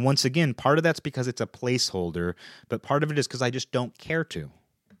 And once again, part of that's because it's a placeholder, but part of it is because I just don't care to.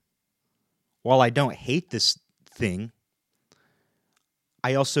 While I don't hate this thing,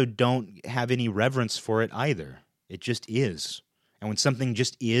 I also don't have any reverence for it either. It just is. And when something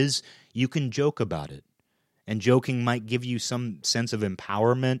just is, you can joke about it. And joking might give you some sense of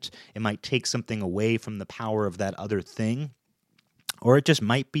empowerment. It might take something away from the power of that other thing. Or it just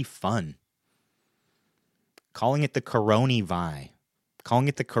might be fun. Calling it the coronivi, calling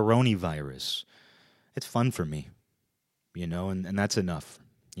it the coronavirus, it's fun for me, and that's enough.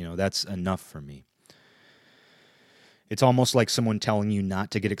 That's enough for me. It's almost like someone telling you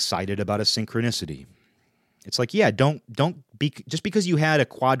not to get excited about a synchronicity. It's like, yeah, don't be, just because you had a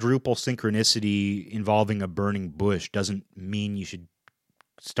quadruple synchronicity involving a burning bush doesn't mean you should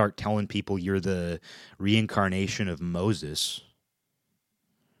start telling people you're the reincarnation of Moses.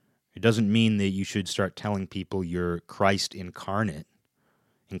 It doesn't mean that you should start telling people you're Christ incarnate.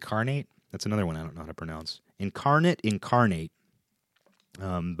 Incarnate? That's another one I don't know how to pronounce. Incarnate.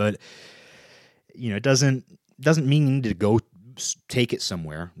 But it doesn't mean you need to go take it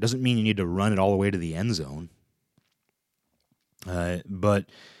somewhere. It doesn't mean you need to run it all the way to the end zone. But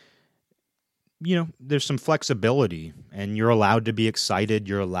there's some flexibility, and you're allowed to be excited.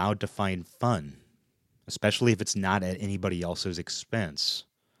 You're allowed to find fun, especially if it's not at anybody else's expense.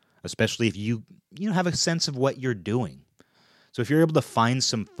 Especially if you have a sense of what you're doing. So if you're able to find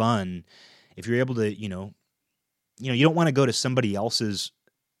some fun, if you're able to, you don't want to go to somebody else's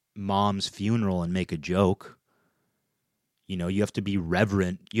mom's funeral and make a joke. You have to be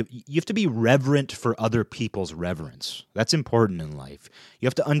reverent. You have to be reverent for other people's reverence. That's important in life. You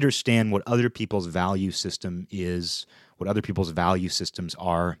have to understand what other people's value system is, what other people's value systems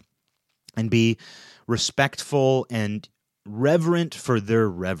are, and be respectful and reverent for their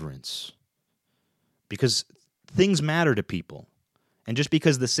reverence, because things matter to people. And just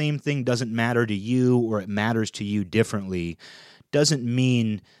because the same thing doesn't matter to you, or it matters to you differently, doesn't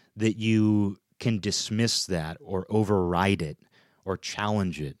mean that you can dismiss that or override it or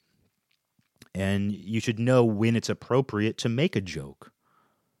challenge it. And you should know when it's appropriate to make a joke.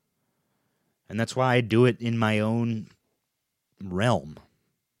 And that's why I do it in my own realm,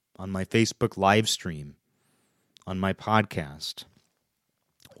 on my Facebook live stream, on my podcast.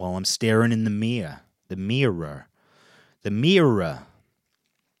 while I'm staring in the mirror. The mirror. The mirror.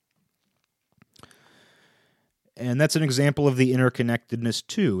 And that's an example of the interconnectedness,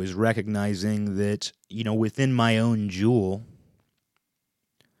 too, is recognizing that, within my own jewel,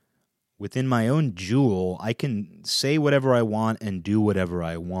 I can say whatever I want and do whatever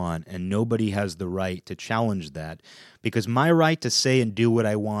I want, and nobody has the right to challenge that, because my right to say and do what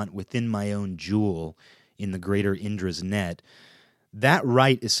I want within my own jewel in the greater Indra's net, that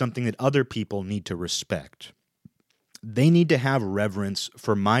right is something that other people need to respect. They need to have reverence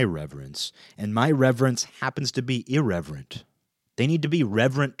for my reverence, and my reverence happens to be irreverent. They need to be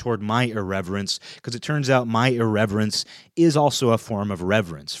reverent toward my irreverence, because it turns out my irreverence is also a form of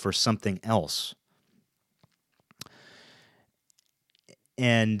reverence for something else.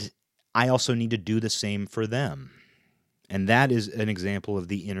 And I also need to do the same for them. And that is an example of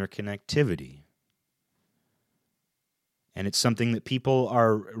the interconnectivity. And it's something that people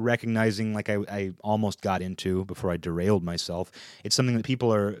are recognizing, like I almost got into before I derailed myself. It's something that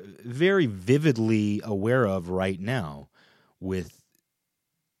people are very vividly aware of right now with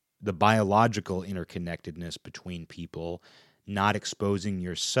the biological interconnectedness between people, not exposing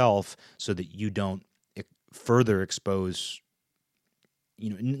yourself so that you don't further expose,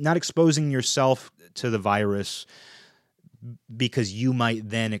 not exposing yourself to the virus because you might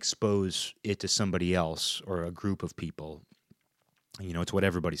then expose it to somebody else or a group of people. It's what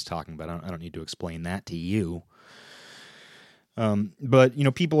everybody's talking about. I don't need to explain that to you.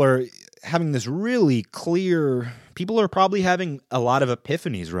 But people are having this really clear... People are probably having a lot of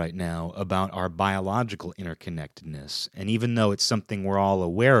epiphanies right now about our biological interconnectedness. And even though it's something we're all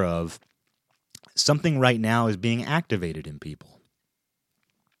aware of, something right now is being activated in people.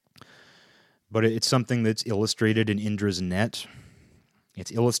 But it's something that's illustrated in Indra's net.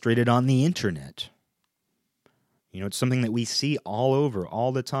 It's illustrated on the internet. It's something that we see all over,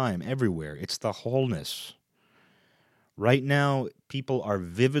 all the time, everywhere. It's the wholeness. Right now, people are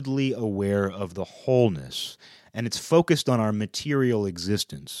vividly aware of the wholeness, and it's focused on our material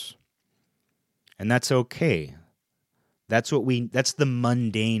existence. And that's okay. That's the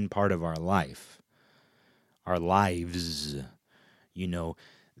mundane part of our life. Our lives.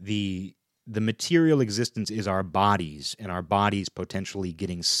 The material existence is our bodies, and our bodies potentially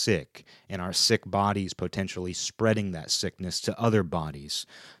getting sick, and our sick bodies potentially spreading that sickness to other bodies.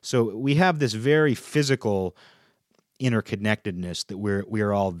 So we have this very physical interconnectedness that we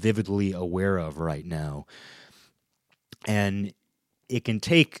are all vividly aware of right now. And it can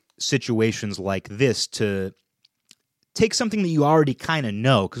take situations like this to take something that you already kind of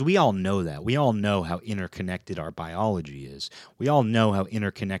know, because we all know that. We all know how interconnected our biology is. We all know how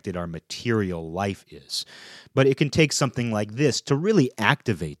interconnected our material life is. But it can take something like this to really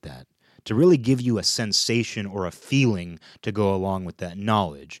activate that, to really give you a sensation or a feeling to go along with that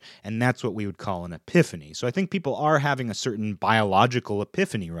knowledge. And that's what we would call an epiphany. So I think people are having a certain biological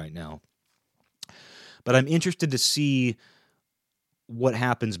epiphany right now. But I'm interested to see what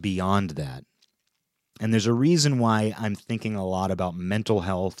happens beyond that. And there's a reason why I'm thinking a lot about mental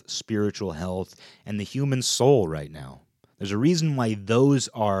health, spiritual health, and the human soul right now. There's a reason why those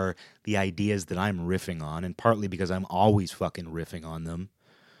are the ideas that I'm riffing on, and partly because I'm always fucking riffing on them,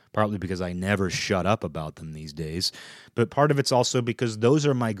 partly because I never shut up about them these days, but part of it's also because those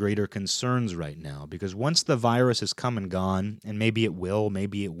are my greater concerns right now, because once the virus has come and gone, and maybe it will,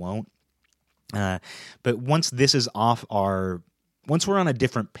 maybe it won't, but once this is once we're on a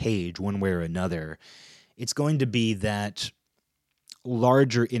different page one way or another, it's going to be that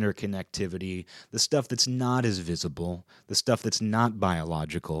larger interconnectivity, the stuff that's not as visible, the stuff that's not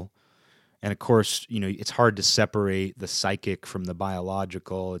biological. And of course, it's hard to separate the psychic from the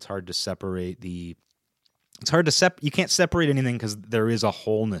biological. It's hard to separate you can't separate anything because there is a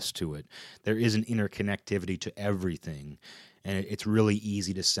wholeness to it. There is an interconnectivity to everything. And it's really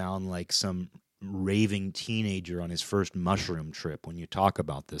easy to sound like some raving teenager on his first mushroom trip when you talk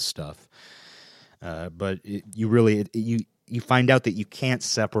about this stuff. But you find out that you can't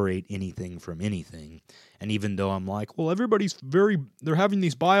separate anything from anything. And even though I'm like, well, they're having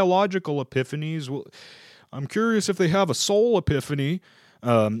these biological epiphanies. Well, I'm curious if they have a soul epiphany.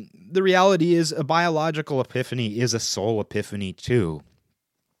 The reality is a biological epiphany is a soul epiphany too.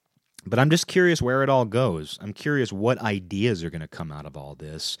 But I'm just curious where it all goes. I'm curious what ideas are going to come out of all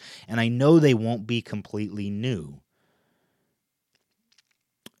this. And I know they won't be completely new.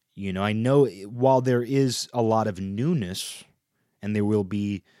 I know while there is a lot of newness, and there will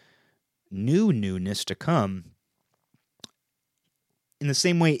be newness to come, in the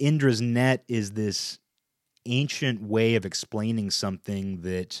same way Indra's net is this ancient way of explaining something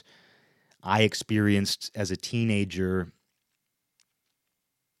that I experienced as a teenager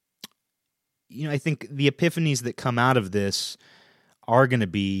I think the epiphanies that come out of this are going to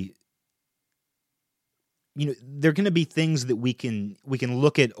be, they're going to be things that we can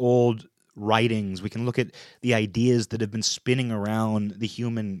look at old writings, we can look at the ideas that have been spinning around the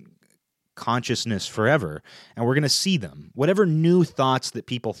human consciousness forever, and we're going to see them. Whatever new thoughts that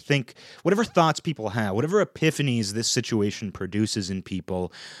people think, whatever thoughts people have, whatever epiphanies this situation produces in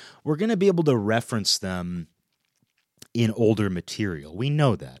people, we're going to be able to reference them in older material. We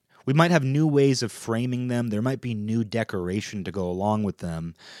know that. We might have new ways of framing them. There might be new decoration to go along with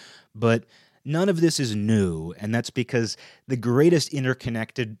them, but none of this is new, and that's because the greatest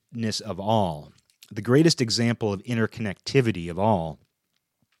interconnectedness of all, the greatest example of interconnectivity of all,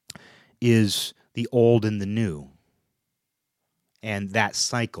 is the old and the new, and that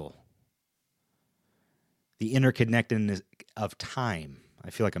cycle. The interconnectedness of time.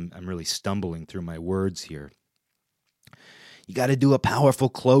 I feel like I'm really stumbling through my words here. You got to do a powerful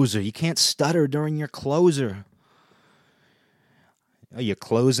closer. You can't stutter during your closer. Are you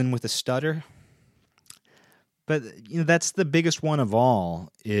closing with a stutter? But that's the biggest one of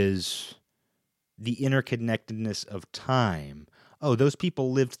all, is the interconnectedness of time. Oh, those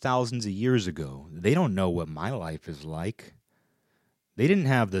people lived thousands of years ago. They don't know what my life is like. They didn't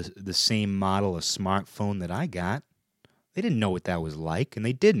have the same model of smartphone that I got. They didn't know what that was like, and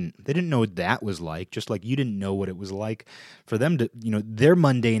they didn't. They didn't know what that was like, just like you didn't know what it was like for them to, their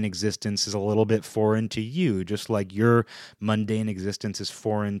mundane existence is a little bit foreign to you, just like your mundane existence is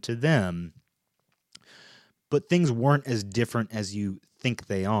foreign to them. But things weren't as different as you think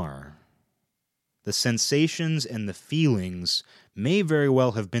they are. The sensations and the feelings may very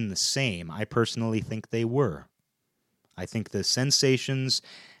well have been the same. I personally think they were. I think the sensations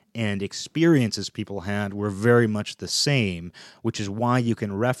and experiences people had were very much the same, which is why you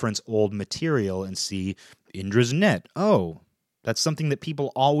can reference old material and see Indra's net. Oh, that's something that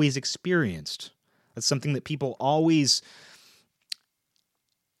people always experienced. That's something that people always...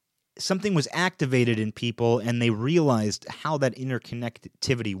 Something was activated in people, and they realized how that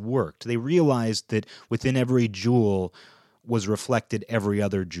interconnectivity worked. They realized that within every jewel was reflected every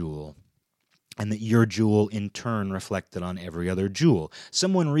other jewel, and that your jewel in turn reflected on every other jewel.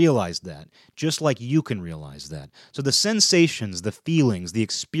 Someone realized that, just like you can realize that. So the sensations, the feelings, the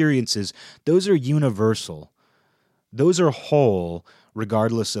experiences, those are universal. Those are whole,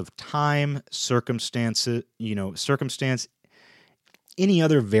 regardless of time, circumstance, any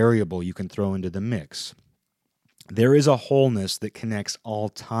other variable you can throw into the mix. There is a wholeness that connects all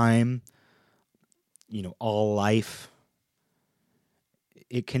time, all life.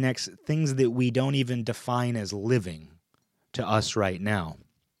 It connects things that we don't even define as living to us right now.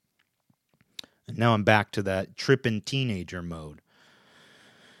 And now I'm back to that trippin' teenager mode.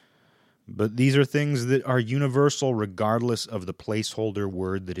 But these are things that are universal regardless of the placeholder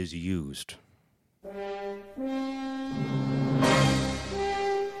word that is used.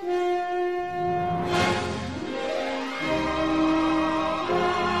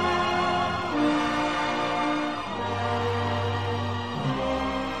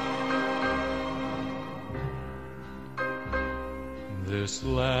 This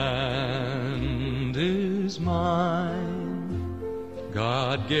land is mine.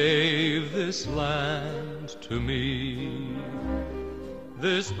 God gave this land to me.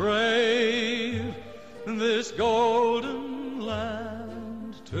 This brave, this golden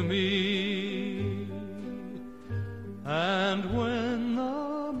land to me. And when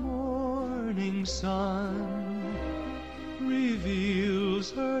the morning sun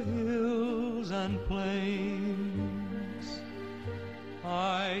reveals her hills and plains,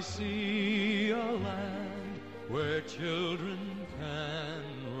 I see a land where children can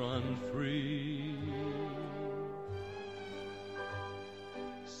run free.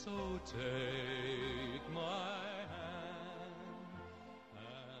 So take